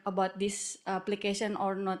aware about this application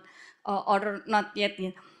or not yet.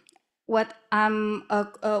 What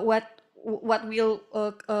will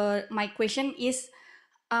my question is,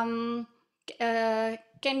 can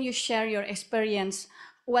you share your experience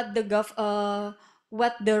what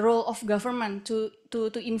what the role of government to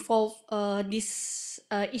involve this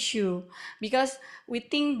issue, because we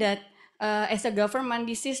think that as a government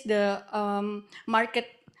this is the market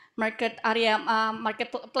area,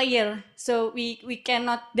 market player, so we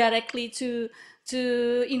cannot directly to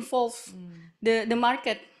involve the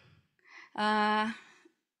market.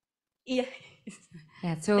 Yeah.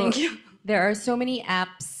 Yeah, so Thank you. there are so many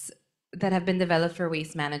apps that have been developed for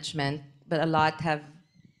waste management, but a lot have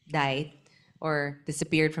died or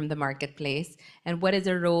disappeared from the marketplace. And what is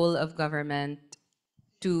the role of government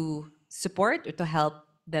to support or to help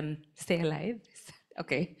them stay alive?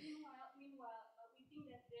 Okay, Meanwhile, we think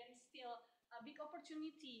that there is still a big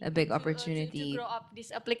opportunity a big to opportunity. grow up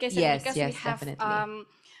this application, Yes, because we yes, have definitely.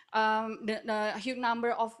 the huge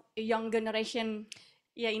number of young generation,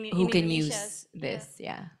 yeah, Who in can Indonesia, use yeah, this?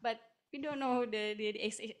 Yeah. but we don't know the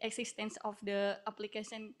existence of the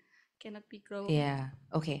application cannot be grown. Yeah.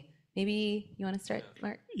 Okay. Maybe you want to start,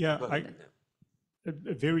 Mark? Yeah, Go I, ahead.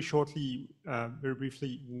 very shortly, very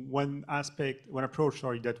briefly, one aspect, one approach,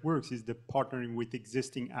 sorry, that works is the partnering with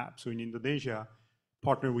existing apps. So in Indonesia,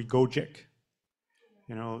 partner with Gojek,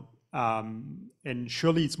 you know, and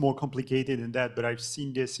surely it's more complicated than that, but I've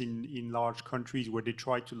seen this in large countries where they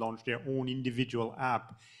try to launch their own individual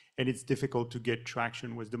app, and it's difficult to get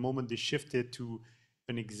traction. Was the moment they shifted to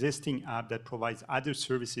an existing app that provides other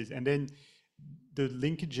services, and then the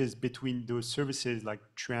linkages between those services like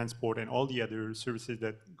transport and all the other services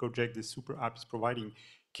that Gojek, the super app, is providing,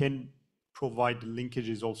 can provide the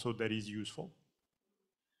linkages also that is useful.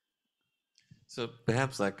 So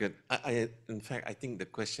perhaps I could, in fact, I think the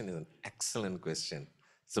question is an excellent question.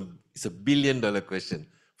 It's a billion-dollar question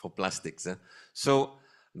for plastics. So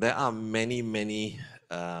there are many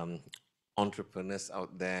entrepreneurs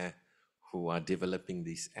out there who are developing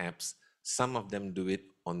these apps. Some of them do it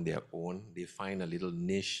on their own. They find a little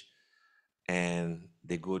niche and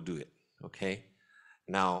they go do it, okay?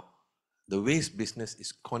 Now, the waste business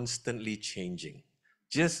is constantly changing,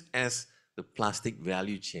 just as the plastic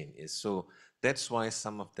value chain is. So that's why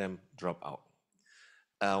some of them drop out.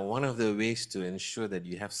 One of the ways to ensure that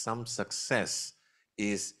you have some success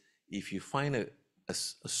is if you find a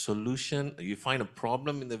solution, you find a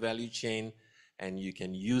problem in the value chain, and you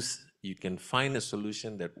can find a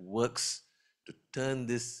solution that works to turn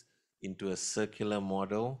this into a circular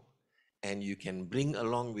model, and you can bring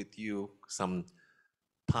along with you some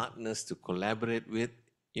partners to collaborate with,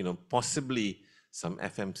 possibly some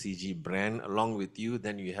FMCG brand along with you,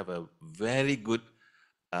 then you have a very good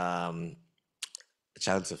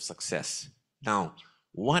chance of success. Now,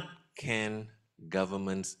 what can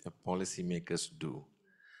governments and policymakers do?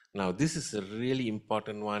 Now, this is a really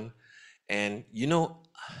important one. And,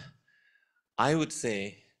 I would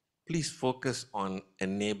say, please focus on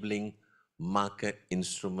enabling market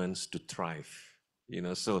instruments to thrive.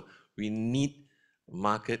 So we need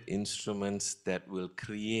market instruments that will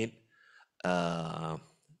create a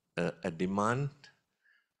demand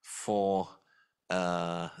for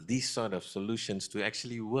these sort of solutions to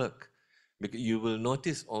actually work. Because you will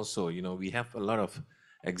notice also, we have a lot of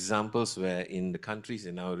examples where in the countries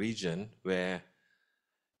in our region where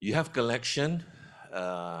you have collection,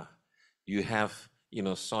 you have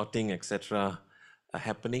sorting, etc.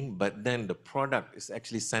 Happening, but then the product is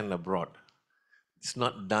actually sent abroad. It's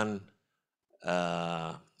not done.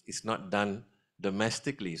 It's not done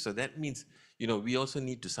domestically. So that means we also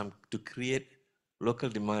need to create local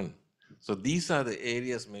demand. So these are the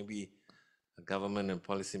areas maybe government and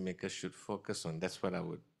policymakers should focus on. That's what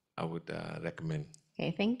I would recommend.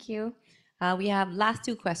 Okay, thank you. We have last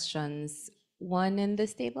two questions. One in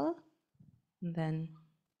this table, and then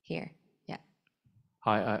here. Yeah.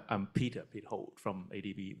 Hi, I'm Pete Holt from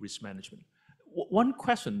ADB Risk Management. One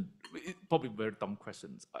question, probably very dumb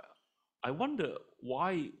questions. I wonder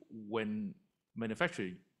why when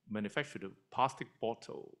manufacture the plastic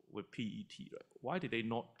bottle with PET, right, why did they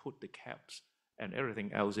not put the caps and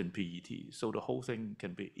everything else in PET so the whole thing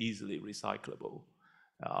can be easily recyclable?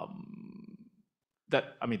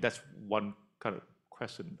 That's one kind of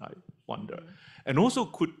question I wonder. And also,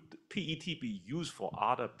 could PET be used for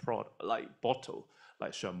other product like bottle,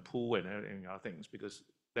 like shampoo and other things? Because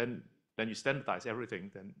then you standardize everything,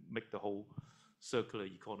 then make the whole circular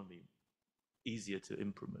economy easier to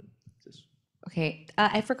implement. Okay,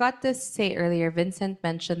 I forgot to say earlier, Vincent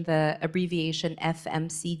mentioned the abbreviation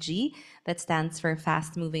FMCG that stands for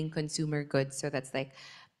fast moving consumer goods. So that's like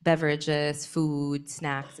beverages, food,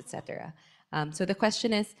 snacks, etc. So the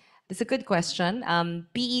question is, this is a good question.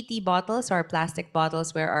 PET bottles or plastic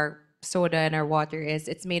bottles where our soda and our water is,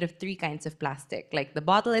 it's made of three kinds of plastic. Like the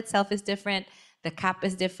bottle itself is different, The cap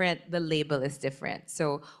is different, the label is different.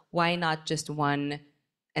 So why not just one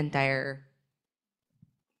entire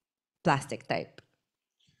plastic type?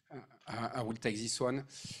 I will take this one.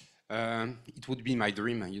 It would be my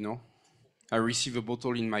dream, you know. I receive a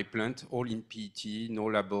bottle in my plant, all in PET, no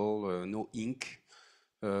label, no ink,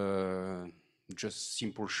 just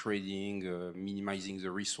simple shredding, minimizing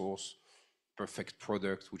the resource, perfect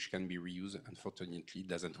product which can be reused. Unfortunately, it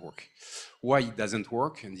doesn't work. Why it doesn't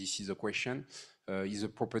work, and this is a question, is the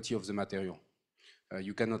property of the material.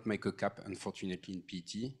 You cannot make a cap, unfortunately, in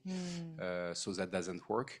PET, so that doesn't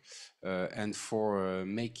work. And for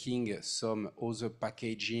making some other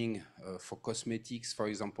packaging for cosmetics, for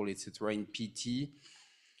example, etc., in PET,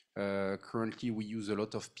 currently we use a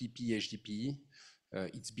lot of PP, HDPE.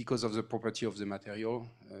 It's because of the property of the material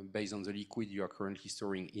based on the liquid you are currently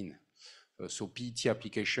storing in. So PET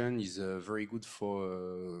application is very good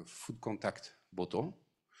for food contact bottle.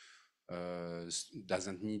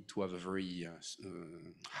 Doesn't need to have a very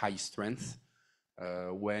high strength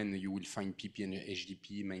when you will find PP and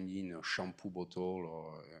HDP mainly in a shampoo bottle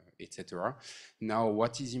or etc. Now,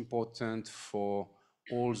 what is important for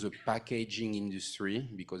all the packaging industry,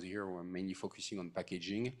 because here we're mainly focusing on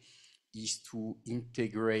packaging, is to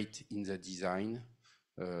integrate in the design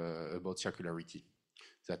about circularity.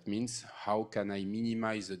 That means how can I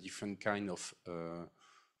minimize the different kind of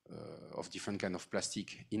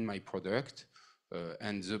plastic in my product,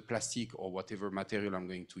 and the plastic or whatever material I'm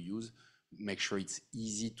going to use, make sure it's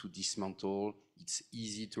easy to dismantle, it's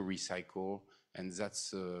easy to recycle, and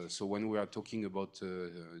that's so when we are talking about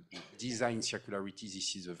design circularity,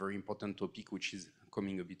 this is a very important topic which is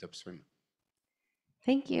coming a bit upstream.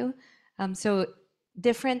 Thank you. So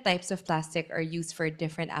different types of plastic are used for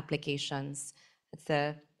different applications. That's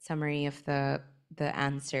the summary of the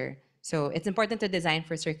answer. So it's important to design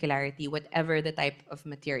for circularity, whatever the type of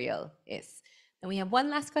material is. And we have one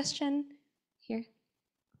last question here.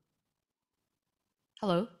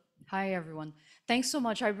 Hello. Hi, everyone. Thanks so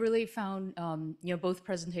much. I really found both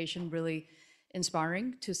presentation really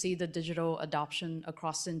inspiring to see the digital adoption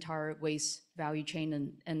across the entire waste value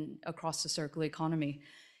chain and across the circular economy.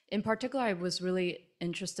 In particular, I was really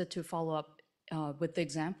interested to follow up with the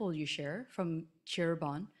example you share from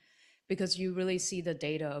Cirebon, because you really see the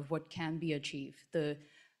data of what can be achieved, the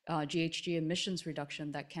GHG emissions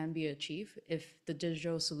reduction that can be achieved if the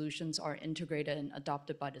digital solutions are integrated and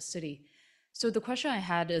adopted by the city. So the question I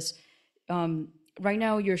had is, right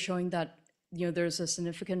now you're showing that there's a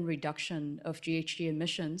significant reduction of GHG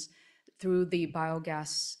emissions through the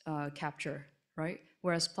biogas capture, right?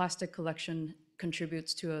 Whereas plastic collection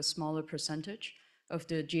contributes to a smaller percentage of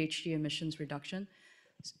the GHG emissions reduction.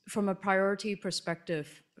 From a priority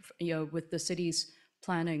perspective, with the city's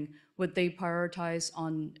planning, would they prioritize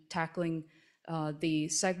on tackling the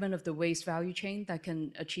segment of the waste value chain that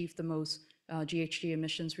can achieve the most GHG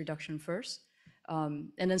emissions reduction first?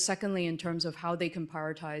 And then secondly, in terms of how they can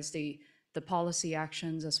prioritize the policy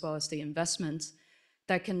actions as well as the investments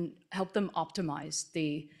that can help them optimize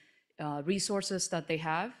the resources that they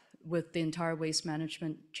have with the entire waste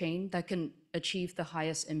management chain that can achieve the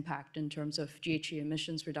highest impact in terms of GHG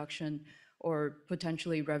emissions reduction or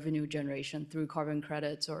potentially revenue generation through carbon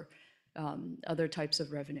credits or other types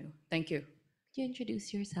of revenue. Thank you. Could you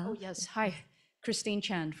introduce yourself? Oh, yes. Hi, Christine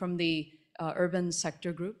Chan from the Urban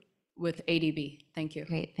Sector Group with ADB. Thank you.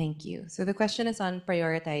 Great, thank you. So the question is on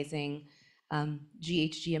prioritizing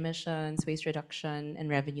GHG emissions, waste reduction, and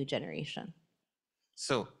revenue generation.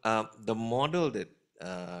 So the model that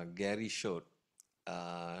Gary showed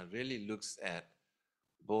really looks at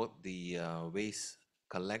both the waste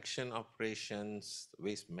collection operations,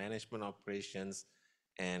 waste management operations,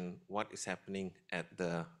 and what is happening at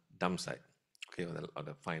the dump site, okay, or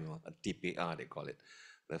the final TPR they call it,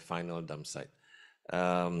 the final dump site.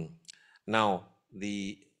 Now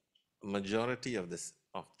the majority of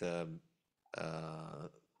the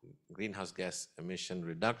greenhouse gas emission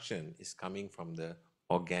reduction is coming from the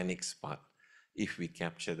organics part if we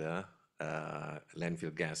capture the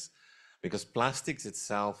landfill gas, because plastics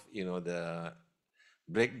itself, the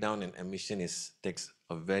breakdown and emission takes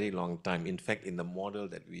a very long time. In fact, in the model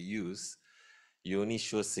that we use, you only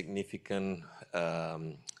show significant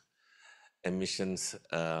emissions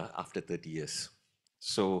after 30 years.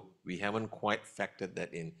 So we haven't quite factored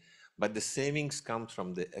that in. But the savings come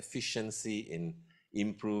from the efficiency in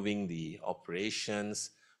improving the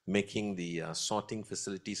operations, making the sorting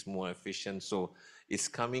facilities more efficient. So it's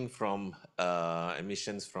coming from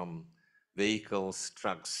emissions from vehicles,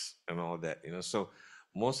 trucks, and all that. So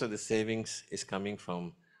most of the savings is coming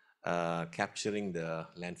from capturing the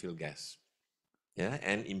landfill gas, yeah,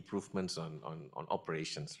 and improvements on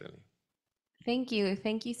operations, really. Thank you.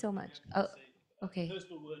 Thank you so much. Oh, okay.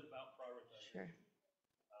 Sure.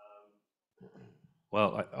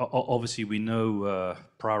 Well, obviously we know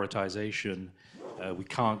prioritization. We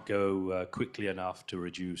can't go quickly enough to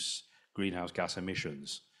reduce greenhouse gas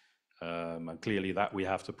emissions. And clearly that we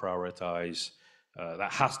have to prioritize.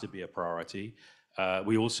 That has to be a priority.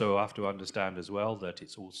 We also have to understand as well that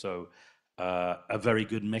it's also a very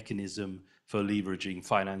good mechanism for leveraging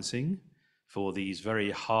financing for these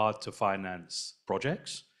very hard to finance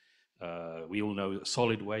projects. We all know that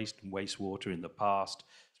solid waste and wastewater in the past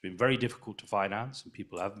has been very difficult to finance, and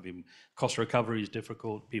people haven't been, cost recovery is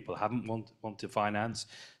difficult, people haven't want to finance.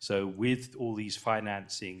 So with all these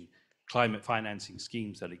financing, climate financing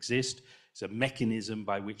schemes that exist, it's a mechanism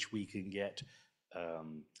by which we can get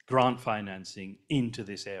grant financing into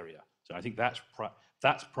this area. So I think that's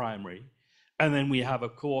primary. And then we have,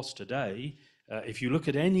 of course, today, if you look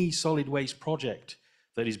at any solid waste project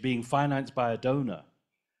that is being financed by a donor,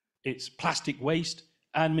 it's plastic waste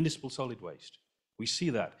and municipal solid waste. We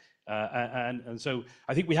see that. And so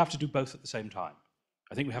I think we have to do both at the same time.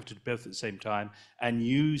 I think we have to do both at the same time and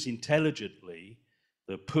use intelligently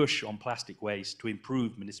the push on plastic waste to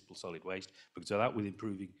improve municipal solid waste, because without with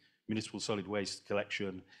improving municipal solid waste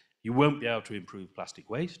collection, you won't be able to improve plastic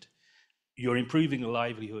waste. You're improving the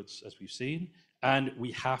livelihoods, as we've seen, and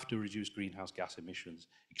we have to reduce greenhouse gas emissions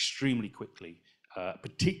extremely quickly,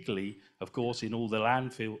 particularly, of course, in all the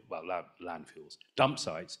landfills, dump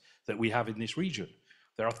sites that we have in this region.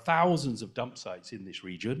 There are thousands of dump sites in this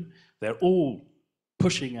region. They're all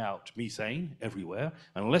pushing out methane everywhere.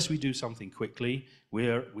 And unless we do something quickly, we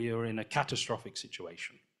are in a catastrophic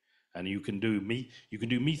situation. And you can do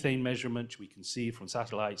methane measurements, we can see it from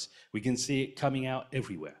satellites, we can see it coming out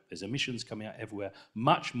everywhere. There's emissions coming out everywhere,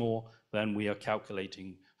 much more than we are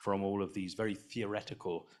calculating from all of these very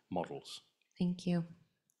theoretical models. Thank you.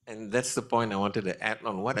 And that's the point I wanted to add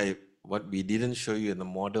on. What we didn't show you in the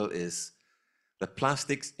model is the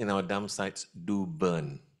plastics in our dump sites do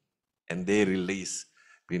burn, and they release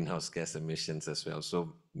greenhouse gas emissions as well.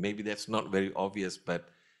 So maybe that's not very obvious, but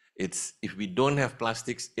it's, if we don't have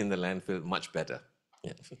plastics in the landfill, much better.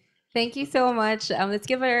 Yeah. Thank you so much. Let's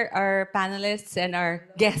give our panelists and our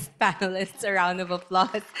guest panelists a round of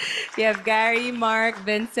applause. We have Gary, Mark,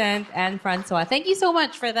 Vincent, and Francois. Thank you so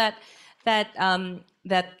much for that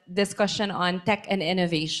discussion on tech and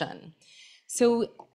innovation. So